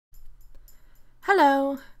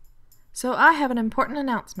Hello! So I have an important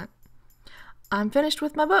announcement. I'm finished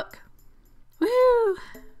with my book. Woohoo!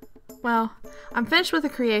 Well, I'm finished with the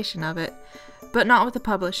creation of it, but not with the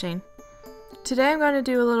publishing. Today I'm going to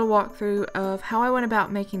do a little walkthrough of how I went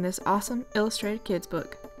about making this awesome illustrated kids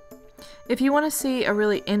book. If you want to see a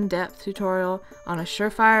really in-depth tutorial on a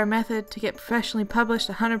surefire method to get professionally published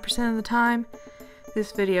 100% of the time,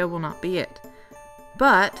 this video will not be it.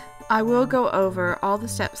 But I will go over all the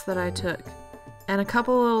steps that I took and a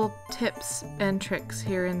couple little tips and tricks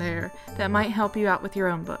here and there that might help you out with your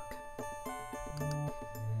own book.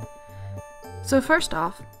 So first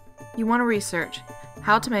off, you want to research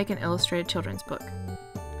how to make an illustrated children's book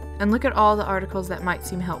and look at all the articles that might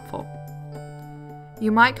seem helpful.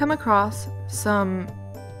 You might come across some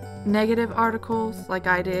negative articles like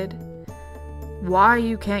I did, why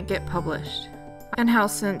you can't get published, and how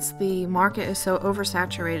since the market is so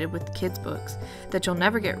oversaturated with kids books that you'll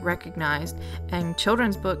never get recognized, and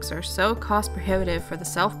children's books are so cost prohibitive for the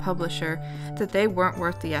self-publisher that they weren't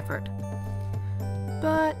worth the effort.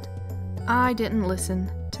 But I didn't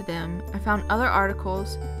listen to them. I found other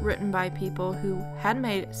articles written by people who had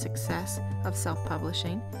made a success of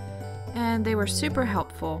self-publishing, and they were super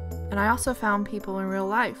helpful. And I also found people in real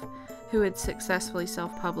life who had successfully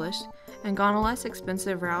self-published and gone a less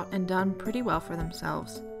expensive route and done pretty well for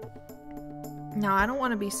themselves. Now, I don't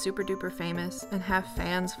want to be super duper famous and have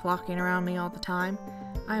fans flocking around me all the time.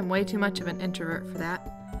 I am way too much of an introvert for that.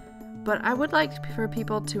 But I would like for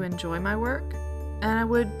people to enjoy my work, and I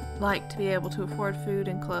would like to be able to afford food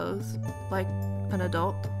and clothes like an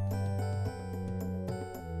adult.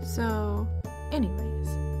 So, anyways,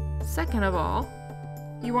 second of all,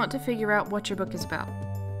 you want to figure out what your book is about.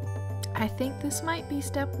 I think this might be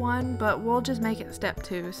step 1, but we'll just make it step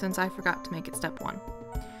 2 since I forgot to make it step 1.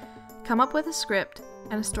 Come up with a script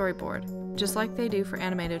and a storyboard, just like they do for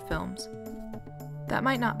animated films. That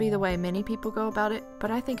might not be the way many people go about it,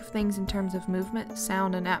 but I think of things in terms of movement,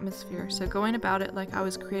 sound, and atmosphere, so going about it like I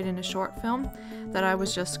was creating a short film that I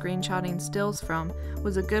was just screenshotting stills from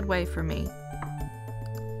was a good way for me.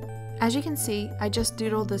 As you can see, I just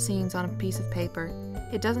doodled the scenes on a piece of paper.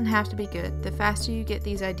 It doesn't have to be good. The faster you get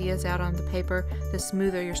these ideas out on the paper, the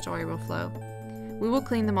smoother your story will flow. We will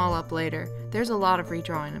clean them all up later. There's a lot of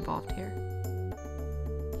redrawing involved here.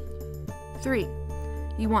 3.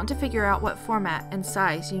 You want to figure out what format and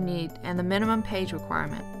size you need and the minimum page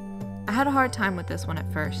requirement. I had a hard time with this one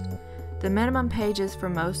at first. The minimum pages for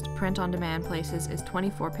most print-on-demand places is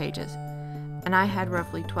 24 pages, and I had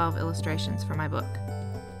roughly 12 illustrations for my book.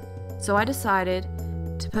 So I decided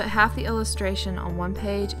to put half the illustration on one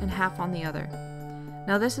page and half on the other.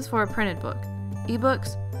 Now this is for a printed book.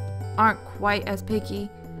 Ebooks aren't quite as picky,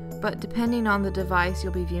 but depending on the device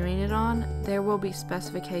you'll be viewing it on, there will be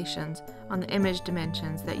specifications on the image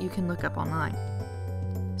dimensions that you can look up online.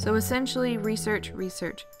 So essentially research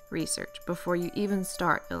before you even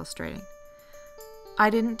start illustrating.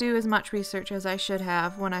 I didn't do as much research as I should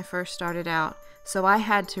have when I first started out, so I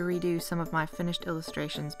had to redo some of my finished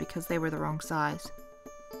illustrations because they were the wrong size.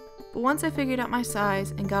 But once I figured out my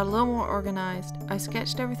size and got a little more organized, I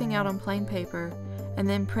sketched everything out on plain paper and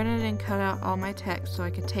then printed and cut out all my text so I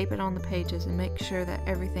could tape it on the pages and make sure that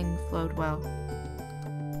everything flowed well.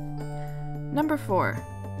 Number 4.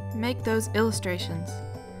 Make those illustrations.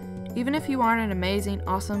 Even if you aren't an amazing,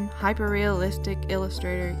 awesome, hyper-realistic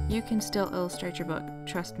illustrator, you can still illustrate your book,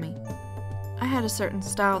 trust me. I had a certain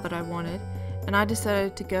style that I wanted, and I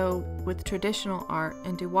decided to go with traditional art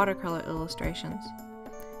and do watercolor illustrations.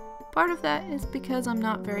 Part of that is because I'm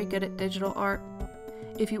not very good at digital art.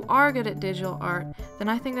 If you are good at digital art, then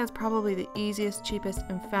I think that's probably the easiest, cheapest,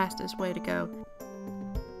 and fastest way to go.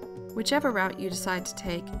 Whichever route you decide to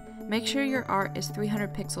take, make sure your art is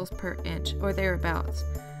 300 pixels per inch or thereabouts.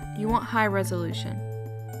 You want high resolution.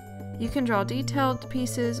 You can draw detailed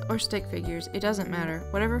pieces or stick figures, it doesn't matter,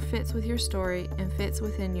 whatever fits with your story and fits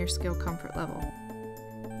within your skill comfort level.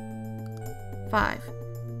 5.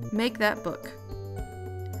 Make that book.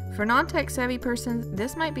 For non-tech savvy persons,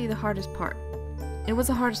 this might be the hardest part. It was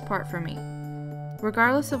the hardest part for me.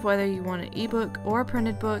 Regardless of whether you want an ebook or a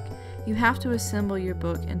printed book, you have to assemble your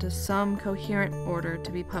book into some coherent order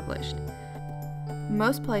to be published.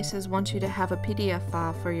 Most places want you to have a PDF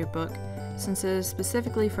file for your book, since it is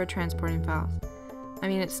specifically for transporting files. I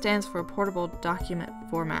mean, it stands for Portable Document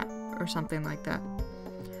Format, or something like that.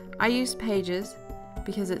 I used Pages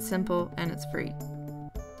because it's simple and it's free.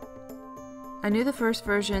 I knew the first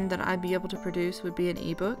version that I'd be able to produce would be an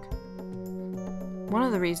ebook. One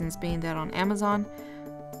of the reasons being that on Amazon,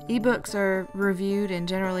 ebooks are reviewed and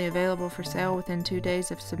generally available for sale within 2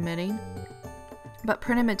 days of submitting, but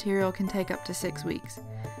printed material can take up to 6 weeks.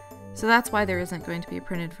 So that's why there isn't going to be a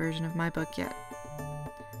printed version of my book yet.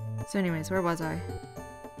 So anyways, where was I?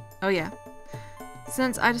 Oh yeah.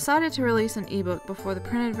 Since I decided to release an ebook before the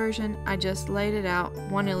printed version, I just laid it out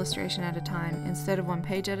one illustration at a time instead of one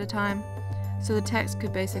page at a time, so the text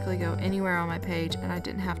could basically go anywhere on my page and I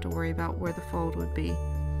didn't have to worry about where the fold would be.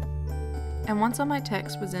 And once all my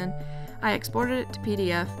text was in, I exported it to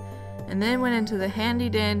PDF and then went into the handy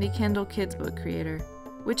dandy Kindle Kids Book Creator,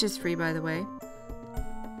 which is free by the way.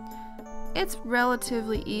 It's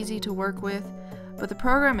relatively easy to work with, but the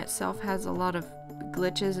program itself has a lot of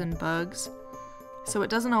glitches and bugs, so it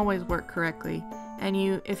doesn't always work correctly, and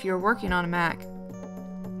if you're working on a Mac,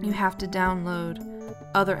 you have to download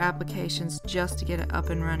other applications just to get it up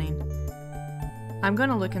and running. I'm going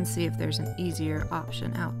to look and see if there's an easier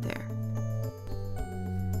option out there.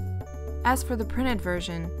 As for the printed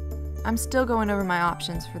version, I'm still going over my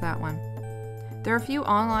options for that one. There are a few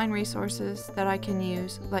online resources that I can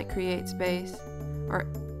use, like CreateSpace or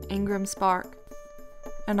Ingram Spark,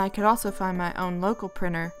 and I could also find my own local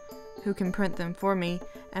printer who can print them for me,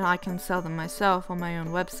 and I can sell them myself on my own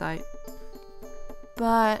website.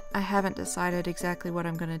 But I haven't decided exactly what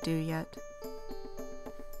I'm going to do yet.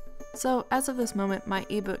 So as of this moment, my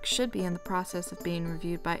ebook should be in the process of being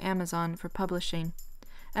reviewed by Amazon for publishing,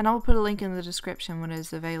 and I will put a link in the description when it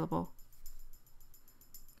is available.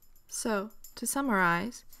 So, to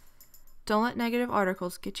summarize, don't let negative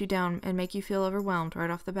articles get you down and make you feel overwhelmed right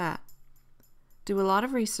off the bat. Do a lot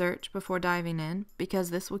of research before diving in, because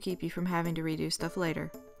this will keep you from having to redo stuff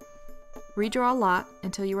later. Redraw a lot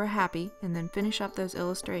until you are happy, and then finish up those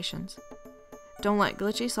illustrations. Don't let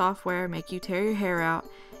glitchy software make you tear your hair out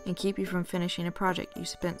and keep you from finishing a project you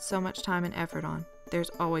spent so much time and effort on. There's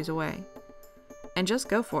always a way. And just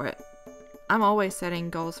go for it. I'm always setting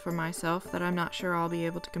goals for myself that I'm not sure I'll be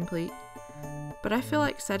able to complete. But I feel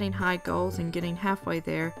like setting high goals and getting halfway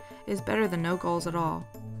there is better than no goals at all.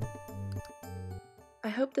 I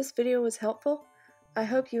hope this video was helpful. I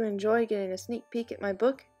hope you enjoy getting a sneak peek at my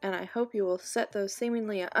book, and I hope you will set those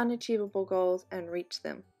seemingly unachievable goals and reach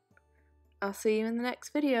them. I'll see you in the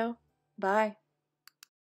next video. Bye.